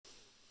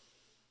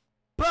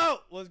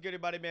What's good,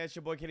 everybody, man? It's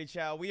your boy, Kenny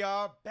Chao. We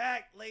are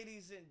back,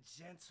 ladies and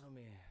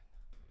gentlemen.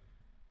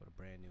 What a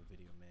brand new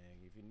video, man.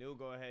 If you're new,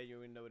 go ahead. You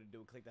already know what to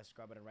do. Click that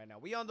subscribe button right now.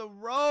 We on the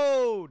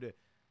road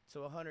to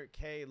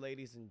 100K,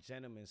 ladies and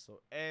gentlemen. So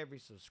every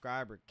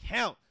subscriber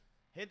count.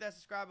 Hit that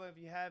subscribe button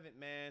if you haven't,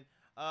 man.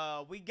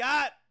 We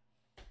got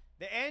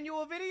the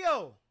annual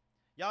video.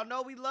 Y'all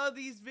know we love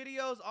these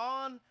videos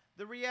on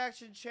the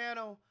reaction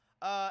channel.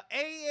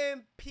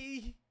 AMP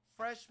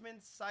Freshman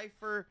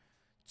Cypher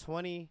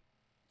 2024.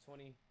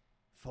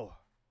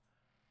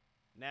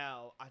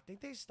 Now, I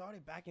think they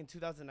started back in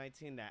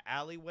 2019, that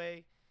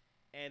alleyway,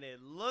 and it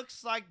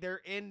looks like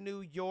they're in New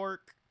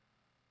York.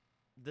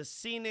 The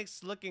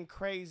scenic's looking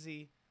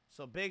crazy.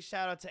 So big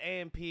shout out to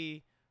AMP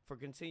for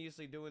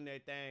continuously doing their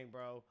thing,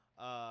 bro.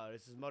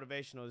 This is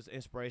motivational. This is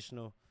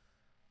inspirational.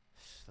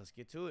 Let's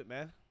get to it,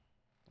 man.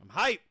 I'm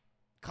hyped.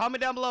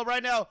 Comment down below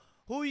right now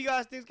who you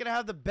guys think is going to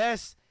have the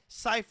best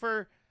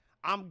Cypher.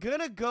 I'm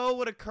going to go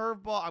with a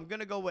curveball. I'm going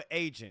to go with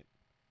Agent.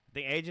 I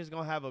think Agent's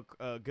going to have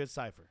a good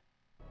Cypher.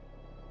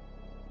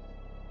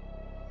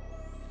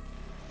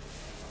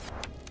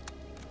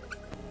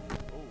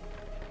 Oh,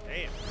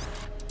 damn.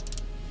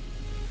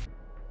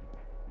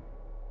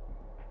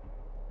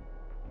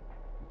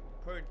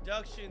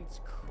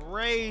 Production's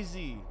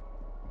crazy.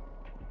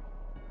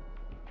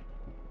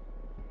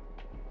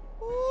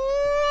 Woo!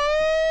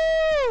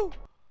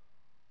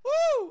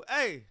 Woo!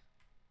 Hey.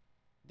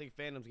 I think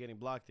Phantom's getting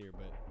blocked here,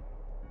 but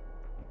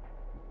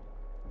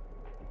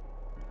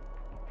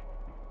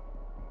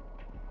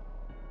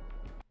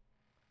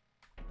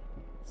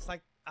it's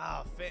like,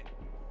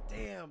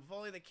 damn, if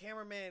only the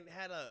cameraman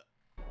had a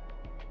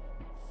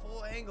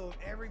full angle of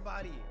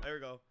everybody. There we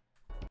go.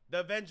 The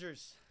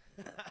Avengers.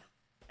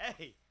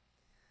 Hey.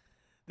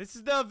 This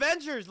is the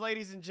Avengers,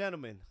 ladies and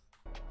gentlemen.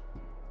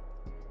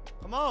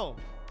 Come on.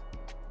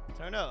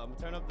 Turn up. I'm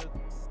gonna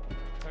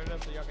turn it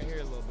up so y'all can hear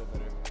it a little bit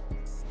better.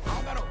 I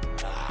don't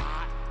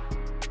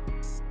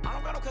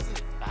got no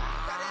cousins.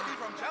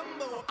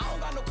 I don't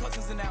got no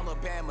cousins in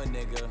Alabama,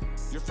 nigga.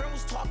 Your friend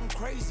was talking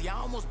crazy, I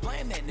almost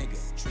blamed that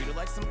nigga. Treat her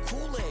like some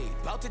Kool-Aid,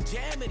 about to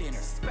jam it in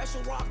her.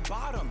 Special rock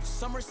bottom,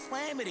 summer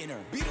slam it in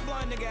her. Beat a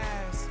blind nigga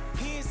ass,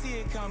 he ain't see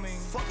it coming.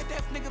 Fuck a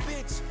deaf nigga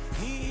bitch,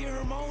 he ain't hear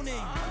her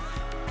moaning.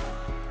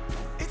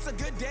 It's a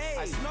good day.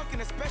 I snuck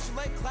in a special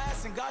ed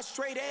class and got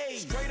straight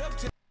A's. Straight up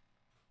to.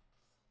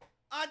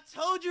 I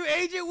told you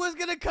Agent was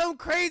gonna come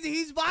crazy.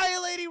 He's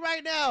violating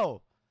right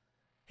now.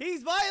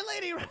 He's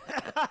violating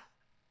right now.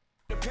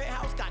 The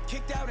penthouse got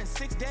kicked out in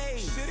 6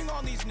 days. Shitting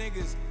on these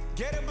niggas,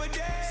 get a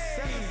bidet.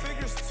 7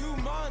 figures, 2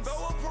 months,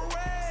 throw a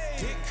parade.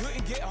 Dick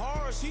couldn't get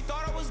hard, she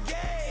thought I was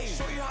gay.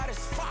 Show you how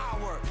this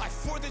firework, like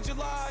 4th of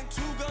July.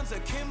 2 guns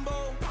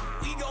akimbo,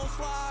 we gon'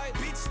 slide.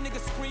 Bitch nigga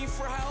scream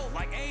for help,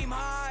 like aim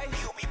high.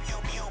 Pew, pew, pew,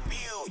 pew,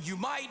 pew. You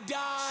might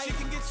die. Shit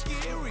can get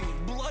scary,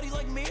 bloody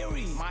like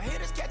Mary. My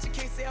hitters catch a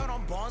case out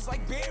on bonds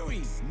like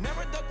Barry.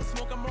 Never duck the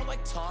smoke, I'm more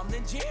like Tom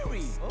than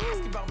Jerry.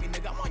 Ask about me,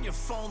 nigga, I'm on your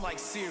phone like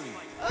Siri.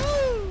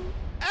 Ooh.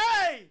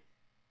 Hey!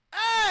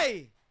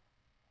 Hey!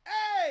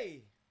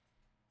 Hey!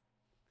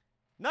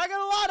 Not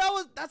gonna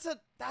lie, that's a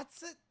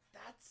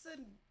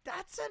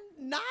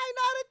 9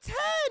 out of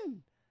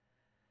 10.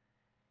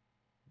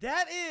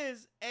 That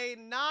is a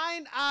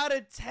 9 out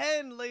of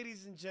 10,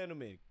 ladies and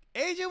gentlemen.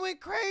 Agent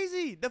went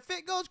crazy. The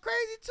fit goes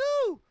crazy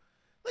too.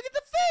 Look at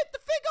the fit. The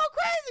fit go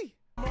crazy.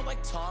 More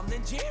like Tom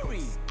than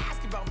Jerry.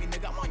 Ask about me,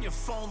 nigga, I'm on your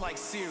phone like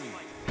Siri.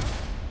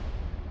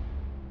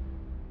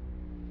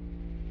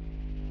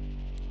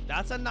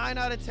 That's a 9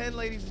 out of 10,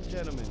 ladies and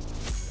gentlemen.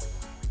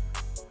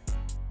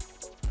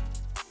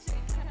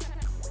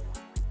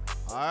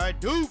 All right,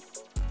 Duke.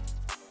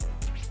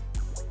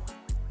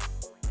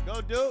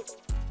 Go, Duke.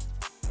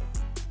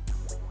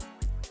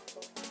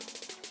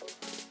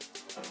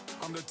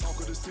 I'm the talk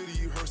of the city,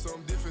 you heard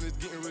something different, it's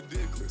getting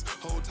ridiculous.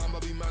 Whole time I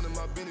be minding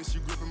my business, you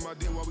gripping my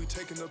dick while we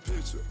taking a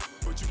picture.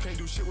 But you can't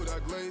do shit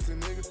without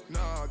glazing, nigga.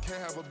 Nah, I can't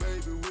have a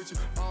baby with you.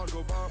 I'll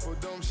go bond for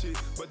dumb shit,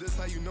 but this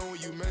how you know when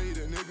you made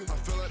it, nigga. I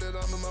feel like that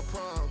I'm in my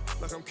prime,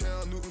 like I'm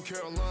Cal Newton,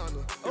 Carolina.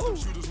 If them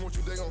shooters want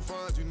you, they gon'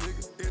 find you,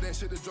 nigga. It ain't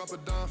shit to drop a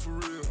dime for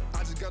real.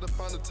 I just gotta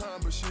find the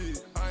time, but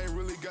shit, I ain't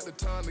really got the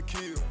time to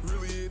kill.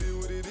 Really, it is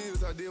what it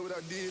is. I did what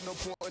I did, no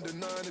point in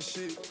denying the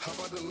shit. How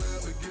about the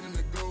lab to get in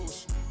the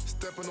ghost?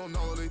 Stepping on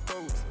all of they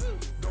throats.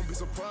 Don't be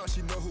surprised,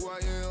 she know who I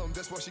am.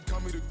 That's why she call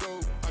me the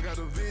GOAT. I got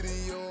a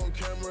video on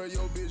camera,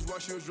 yo bitch, while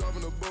she was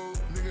driving a boat.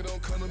 Nigga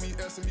don't come to me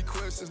asking me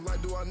questions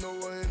like, do I know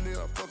her? And then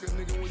I fuck a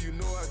nigga when you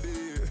know I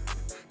did.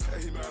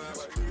 Hey, man,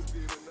 that's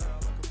crazy. Like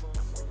a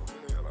motherfucker,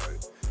 man.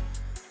 Like,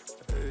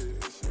 hey,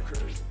 shit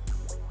crazy.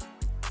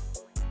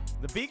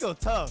 The beat go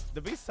tough.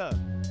 The beat's tough.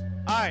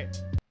 All right.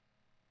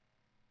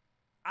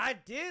 I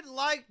did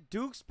like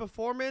Duke's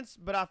performance,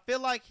 but I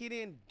feel like he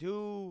didn't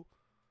do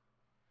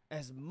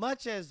as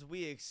much as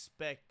we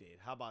expected.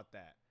 How about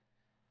that?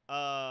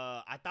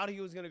 I thought he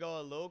was going to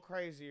go a little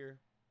crazier.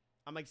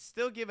 I'm like,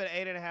 still give it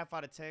an 8.5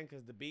 out of 10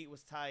 because the beat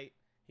was tight.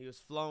 He was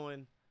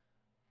flowing.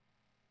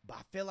 But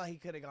I feel like he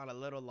could have gone a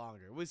little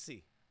longer. We'll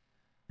see.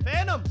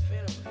 Phantom.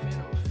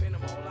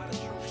 Phantom, whole lot of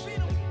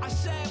truth. I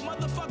said,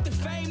 motherfucker.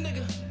 fame,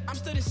 nigga. I'm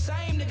still the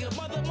same, nigga.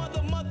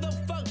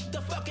 Motherfuck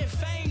the fucking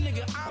fame,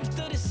 nigga. I'm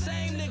still the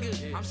same,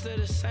 nigga. I'm still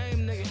the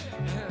same, nigga.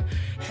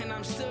 And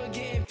I'm still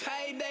getting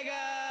paid, nigga.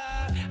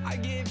 I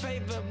get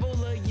paid for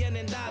bulla, yen,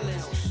 and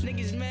dollars.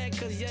 Niggas mad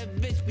cause your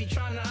bitch be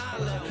tryna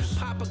holler.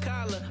 Pop a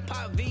collar,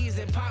 pop V's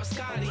and pop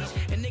Scotties.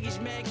 And niggas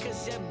mad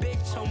cause your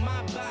bitch on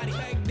my body.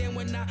 Back then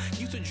when I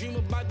used to dream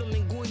about the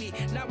linguini.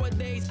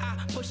 Nowadays I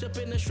push up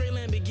in a straight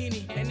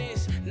Lamborghini. And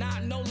it's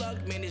not no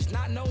luck, man, it's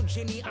not no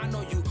Jenny. I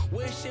know you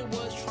wish it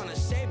was tryna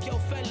save your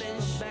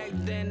feelings. Back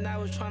then I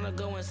was tryna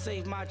go and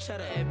save my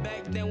cheddar. And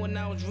back then when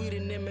I was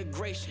reading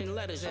immigration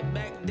letters. And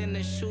back then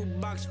the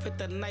shoebox fit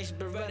the nice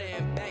Beretta.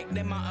 And back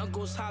then my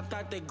uncles hopped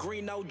out the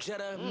green no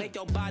Jetta. Make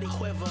your body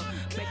quiver,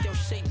 make your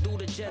shake do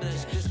the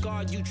jettas.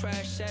 Discard you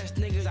trash ass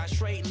niggas, I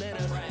straight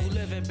litter. You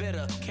living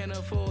bitter, can't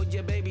afford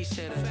your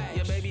babysitter.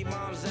 Your baby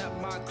mom's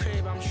at my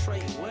crib, I'm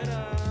straight with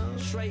her.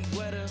 Straight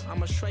with her,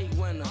 I'm a straight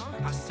winner.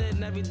 I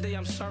said every day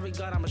I'm sorry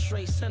God, I'm a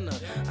straight sinner.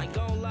 I ain't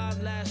gon' lie,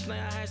 last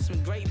night I had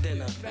some great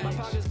dinner. My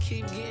pockets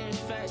keep getting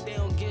fat, they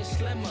don't get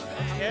slimmer.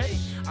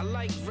 I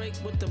like Rick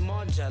with the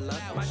Margiela.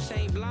 My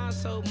chain blind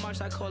so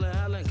much I call it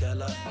Helen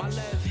Keller. My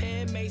left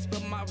hand mace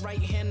but my right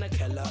hand a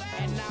killer.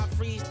 And now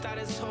freestyle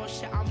this whole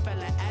shit, I'm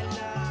fella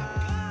Ella.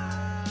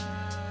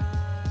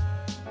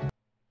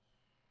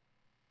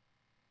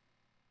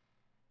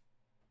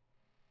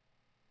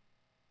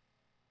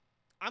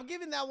 I'm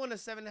giving that one a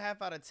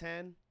 7.5 out of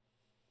 10.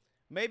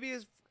 Maybe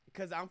it's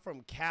because I'm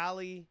from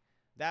Cali.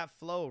 That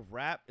flow of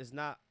rap is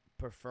not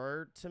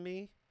preferred to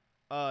me.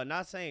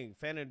 Not saying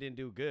Phantom didn't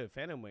do good.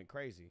 Phantom went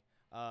crazy.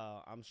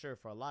 I'm sure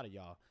for a lot of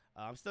y'all.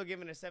 I'm still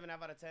giving it a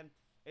 7.5 out of 10.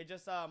 It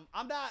just I'm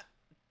not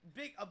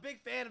a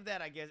big fan of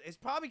that, I guess. It's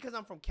probably because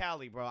I'm from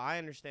Cali, bro. I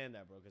understand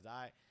that, bro. Because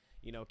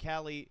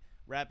Cali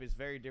rap is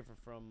very different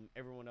from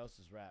everyone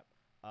else's rap.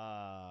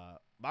 But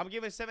I'm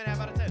giving it a 7.5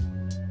 out of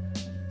 10.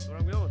 That's what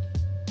I'm doing.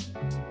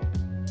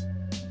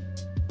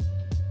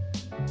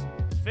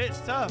 Fits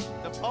tough.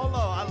 The polo.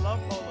 I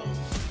love polo.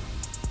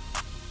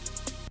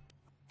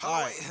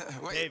 All right,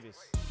 wait. Davis.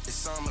 It's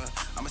summer.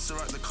 I'ma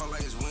surround the car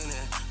like it's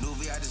winter. New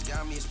V, I just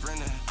got me a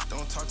sprinter.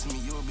 Don't talk to me,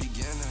 you a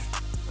beginner.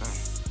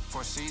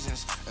 4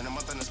 seasons, and a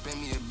month and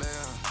spend me a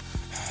bill.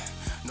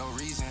 No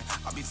reason,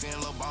 I be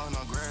feeling low ballin'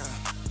 on grill.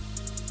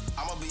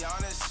 I'ma be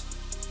honest,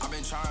 I've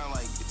been trying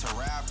to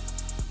rap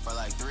for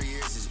 3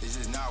 years. It's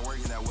just not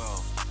working that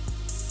well.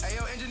 Hey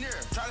yo,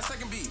 engineer, try the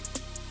second beat.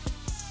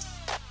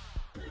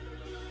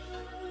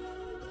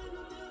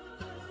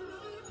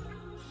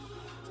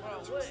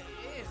 Bro, what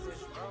is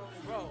this,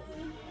 bro?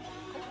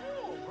 Come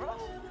on, bro.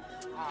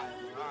 Alright.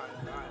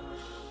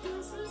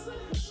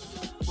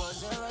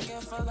 Wasn't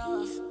looking for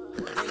love,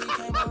 then you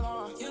came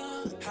along,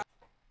 yeah.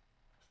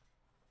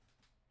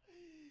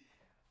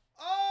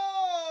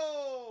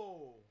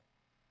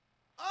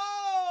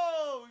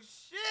 Oh,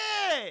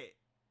 shit.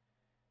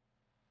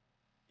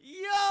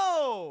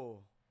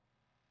 Yo.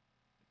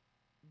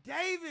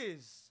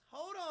 Davis,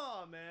 hold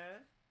on,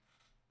 man.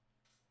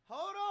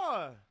 Hold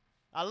on.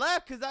 I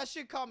laughed because that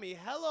shit caught me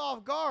hella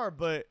off guard,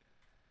 but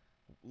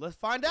let's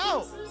find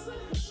out.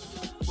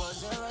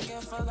 Wasn't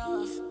looking for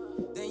love,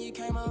 then you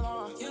came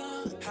along,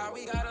 yeah. How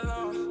we got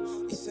along,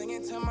 you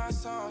singing to my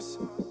songs.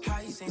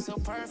 How you sing so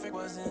perfect,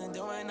 wasn't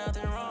doing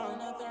nothing wrong.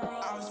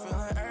 I was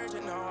feeling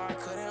urgent, no, I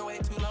couldn't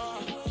wait too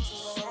long.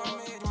 So I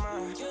made you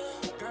mine,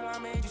 girl, I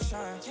made you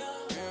shine. You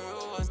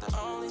was the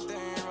only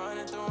thing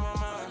running through my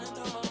mind.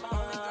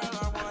 Only girl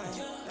I wanted,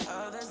 the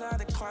others I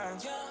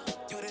declined.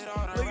 You did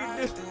all the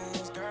right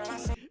things, girl, I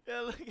see.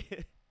 Yeah,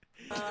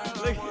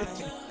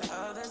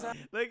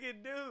 look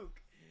at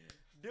Duke.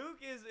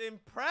 Duke is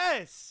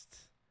impressed.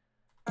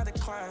 I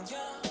declined.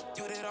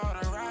 You did all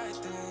the right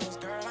things,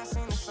 girl. I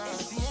seen the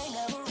signs. She ain't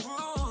never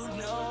rude,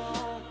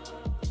 no.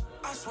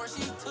 I swear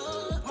she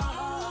took my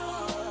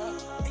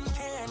heart. And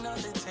can't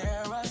nothing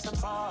tear us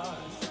apart.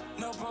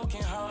 No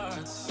broken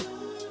hearts.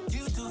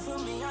 You do for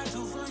me, I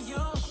do for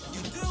you.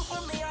 You do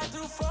for me, I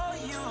do for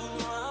you.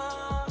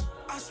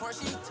 I swear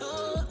she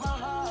took my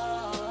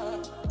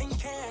heart. And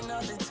can't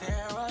nothing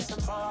tear us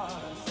apart.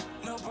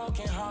 No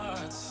broken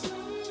hearts.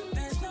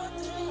 There's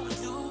nothing to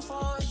do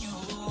for you.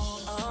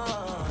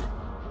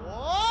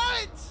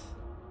 What?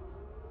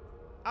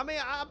 I mean,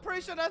 I'm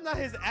pretty sure that's not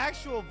his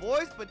actual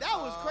voice, but that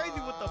was crazy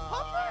with the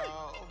puffer.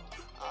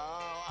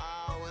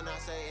 When I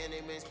say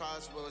any means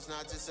possible, it's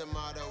not just a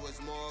motto,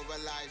 it's more of a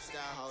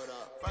lifestyle. Hold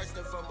up. First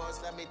and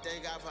foremost, let me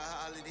thank God for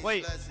all of these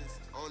blessings.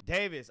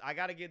 Davis, I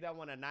gotta give that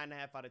one a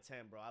 9.5 out of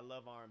 10, bro. I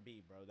love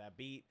R&B, bro. That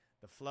beat,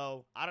 the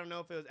flow. I don't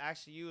know if it was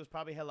actually you. It was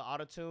probably hella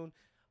auto-tune,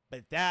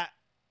 but that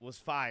was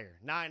fire.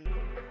 9.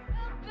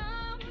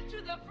 Welcome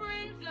to the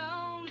friend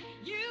zone.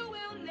 You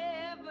will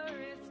never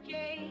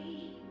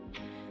escape.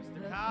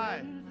 Mr.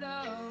 Kai.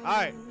 All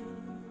right.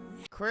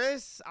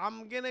 Chris,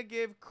 I'm going to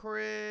give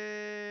Chris.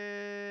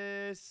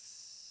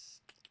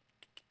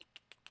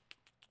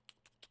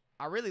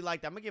 I really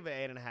like that. I'm going to give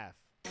it 8.5.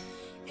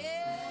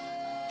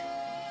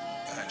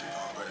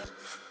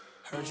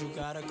 Heard you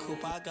got a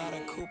coupe, I got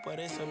a coupe, but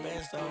it's a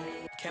Benz though.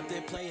 Kept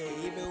it playing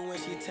even when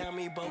she tell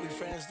me, but we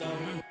friends though.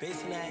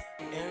 Basing that,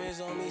 earrings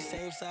on me,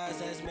 same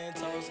size as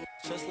Mentos.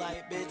 Just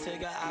like Big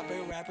Tigger, I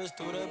bring rappers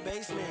through the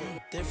basement.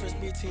 Difference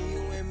between you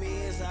and me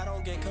is I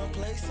don't get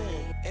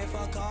complacent. If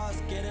our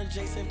cars get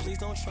adjacent, please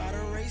don't try to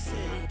race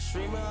it.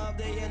 Streamer of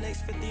the year,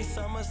 next 50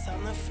 summers,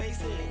 time to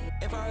face it.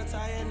 If I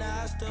retire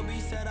now, I still be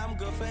said I'm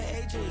good for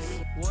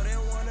ages.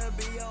 Wouldn't wanna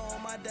be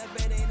on my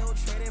deathbed, ain't no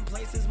trading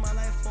places. My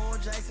life full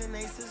Jackson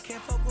Aces.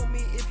 Can't fuck with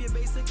me if you're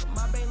basic.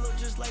 My bang look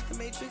just like the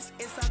Matrix.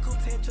 Inside cool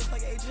 10 just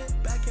like Agent.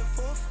 Back and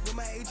forth with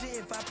my agent.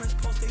 If I press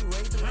post, they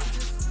raise the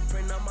wages.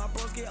 Print up my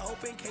bros, get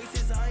open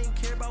cases. I ain't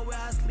care about where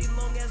I sleep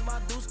long as my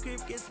do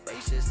script gets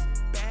spacious.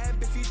 Bad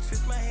bitch, you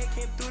twist my head,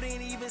 came through, they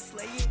ain't even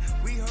slay it.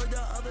 We heard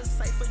the other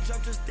Cypher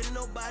drunk, just didn't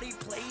nobody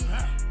play it.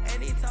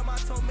 Anytime I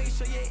told, make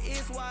sure your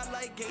ears wide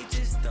like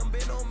gauges. Done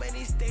been on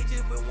many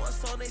stages with one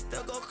song, they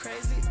still go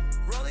crazy.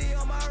 Rolling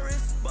on my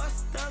wrist,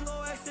 bust down,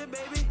 go exit,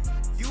 baby.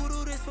 You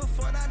do this for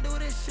fun, I do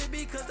this shit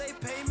because they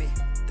pay me.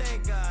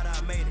 Thank God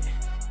I made it,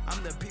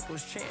 I'm the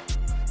people's champ.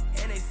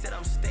 And they said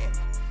I'm stamped,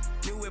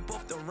 knew it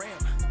both the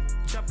ramp.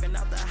 Jumping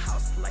out the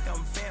house like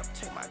I'm vamp,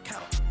 check my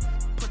count.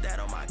 Put that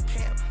on my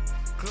camp,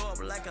 glow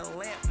up like a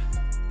lamp.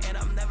 And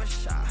I'm never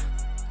shy,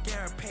 get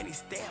her panties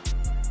stamp.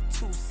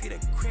 2-seater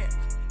cramp,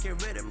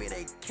 get rid of me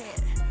they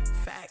can't.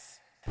 Facts.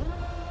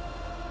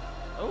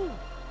 Oh.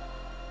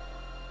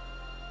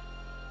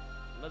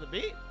 Another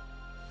beat?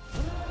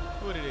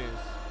 Who it is?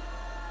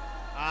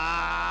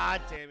 Ah,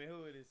 damn it.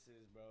 Who this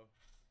is, bro?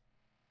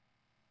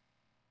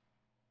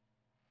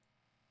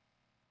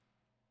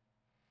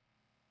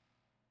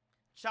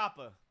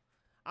 Chopper.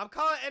 I'm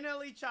calling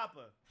NLE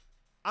Chopper.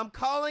 I'm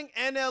calling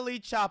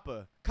NLE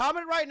Chopper.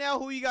 Comment right now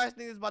who you guys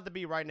think is about to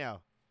be right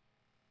now.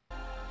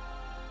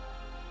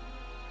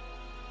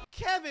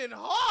 Kevin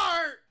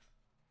Hart.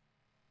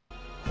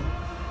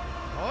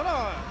 Hold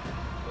on.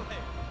 Wait.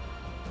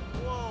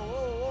 Whoa,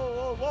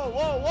 whoa, whoa, whoa,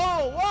 whoa,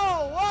 whoa,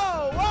 whoa,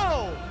 whoa,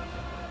 whoa.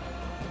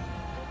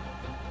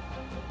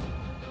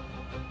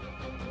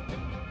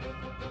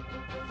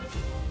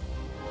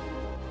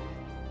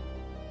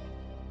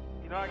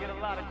 You know, I get a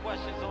lot of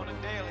questions on the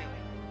daily.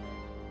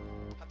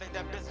 I think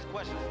that business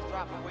question is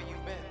dropping where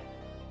you've been.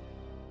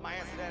 My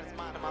answer to that is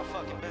minding my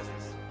fucking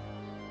business.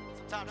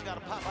 Sometimes you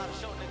gotta pop out and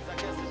show niggas, I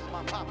guess this is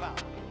my pop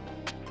out.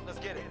 Let's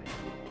get it.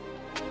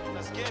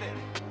 Let's get it.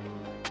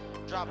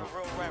 Drop a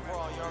real rap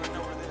raw, you already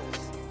know what it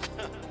is.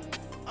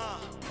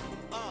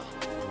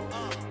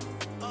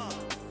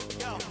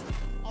 Yo,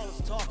 all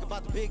this talk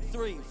about the big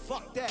three.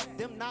 Fuck that,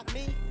 them not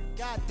me.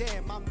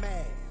 Goddamn, I'm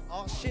mad.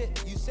 All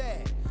shit you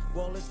said.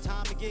 Well, it's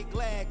time to get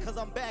glad, cause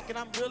I'm back and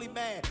I'm really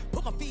mad.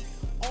 Put my feet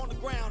on the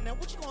ground, now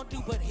what you gonna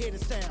do but hear the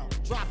sound?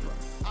 Dropper,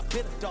 I've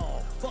been a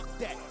dog, fuck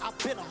that, I've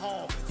been a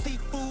hog.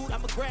 Seafood,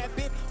 I'ma grab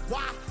it,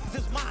 why? Cause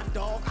it's mine,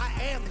 dog, I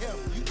am him,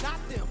 you not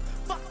them.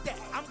 Fuck that,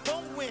 I'm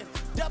gon' win.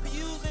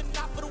 W's and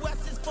not for the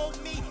West, it's for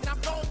me, and I'm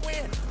gon'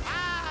 win.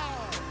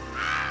 Ow!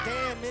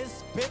 Damn,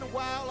 it's been a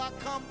while, I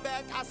come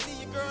back, I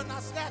see your girl and I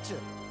snatch her.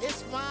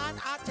 It's mine,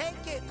 I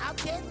take it, I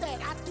get that,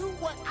 I do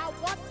what I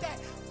want that.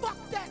 Fuck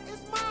that,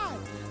 it's mine.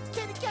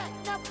 Kitty cat,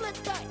 now flip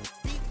back.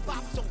 Beat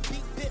bops on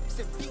beat dips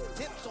and beat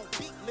tips on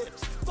beat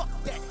lips. Fuck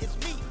that, it's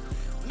me,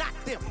 not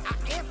them, I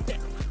am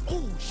them.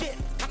 Ooh, shit,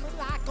 coming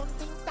like on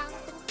ding dong,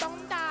 ding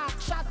dong, da.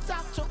 Shots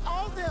out to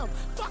all them.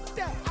 Fuck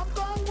that, I'm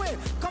gon' win.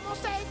 Como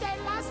say they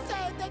last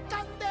say, they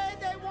cante,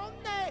 they won't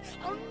they.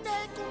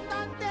 Onne,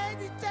 kundante,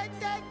 they say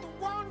they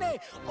want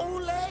it.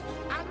 Ole,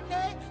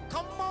 ane,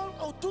 come on,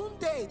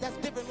 otunde. That's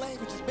different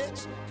languages,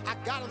 bitch. I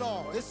got it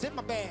all, it's in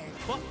my bag.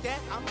 Fuck that,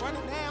 I'm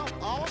running now.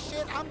 All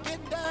shit, I'm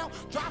getting down.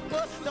 Drop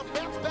the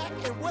bounce back,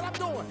 and what I'm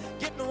doing,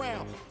 getting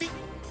around. Feet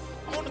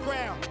on the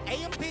ground.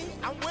 AMP,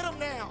 I'm with them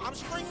now. I'm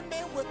stringing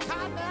men with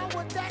Kai now.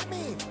 What that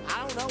mean?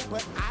 I don't know,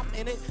 but I'm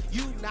in it.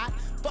 You not.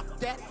 Fuck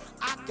that.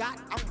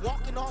 I'm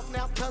walking off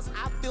now cause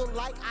I feel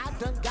like I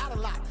done got a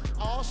lot.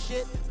 All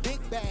shit, big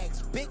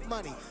bags, big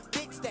money,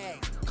 big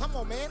stags. Come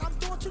on, man, I'm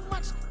doing too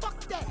much. Fuck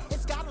that.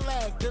 It's got a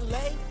lag.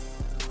 Delay.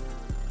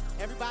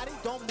 Everybody,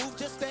 don't move,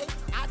 just stay.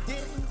 I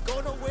didn't go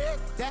nowhere.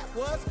 That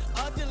was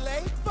a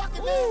delay. Fuck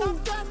it, man. I'm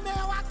done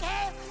now. I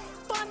can't.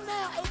 Fun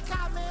now. Hey,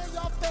 Kai, man,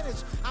 y'all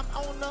finished. I'm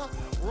on the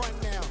run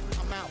now.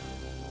 I'm out.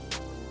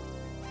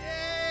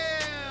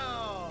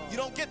 Damn. You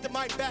don't get the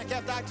mic back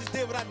after I just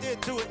did what I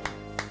did to it.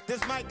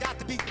 This mic got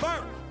to be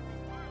burnt.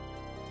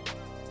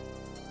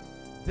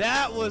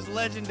 That was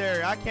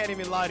legendary. I can't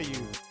even lie to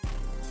you.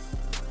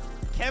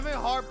 Kevin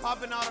Hart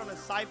popping out on a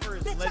Cypher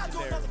is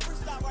legendary. Another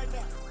freestyle right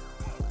now.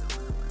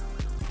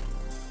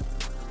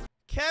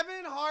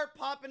 Kevin Hart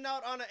popping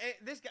out on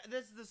this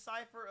is the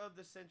Cypher of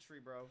the century,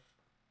 bro.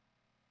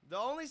 The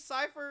only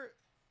Cypher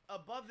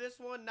above this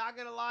one, not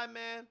gonna lie,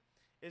 man,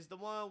 is the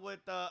one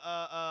with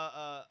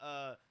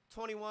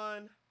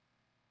 21,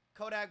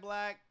 Kodak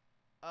Black.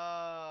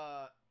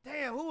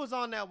 Damn, who was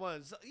on that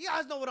one? So, you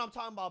guys know what I'm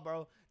talking about,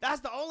 bro. That's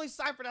the only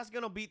Cypher that's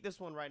gonna beat this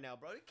one right now,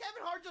 bro.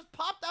 Kevin Hart just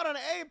popped out on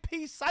an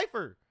A&P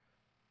Cypher.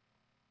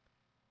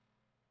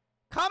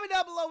 Comment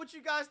down below what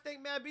you guys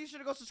think, man. Be sure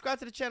to go subscribe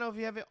to the channel if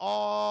you haven't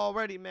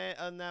already, man.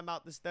 And I'm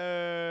out this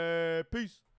day. Peace.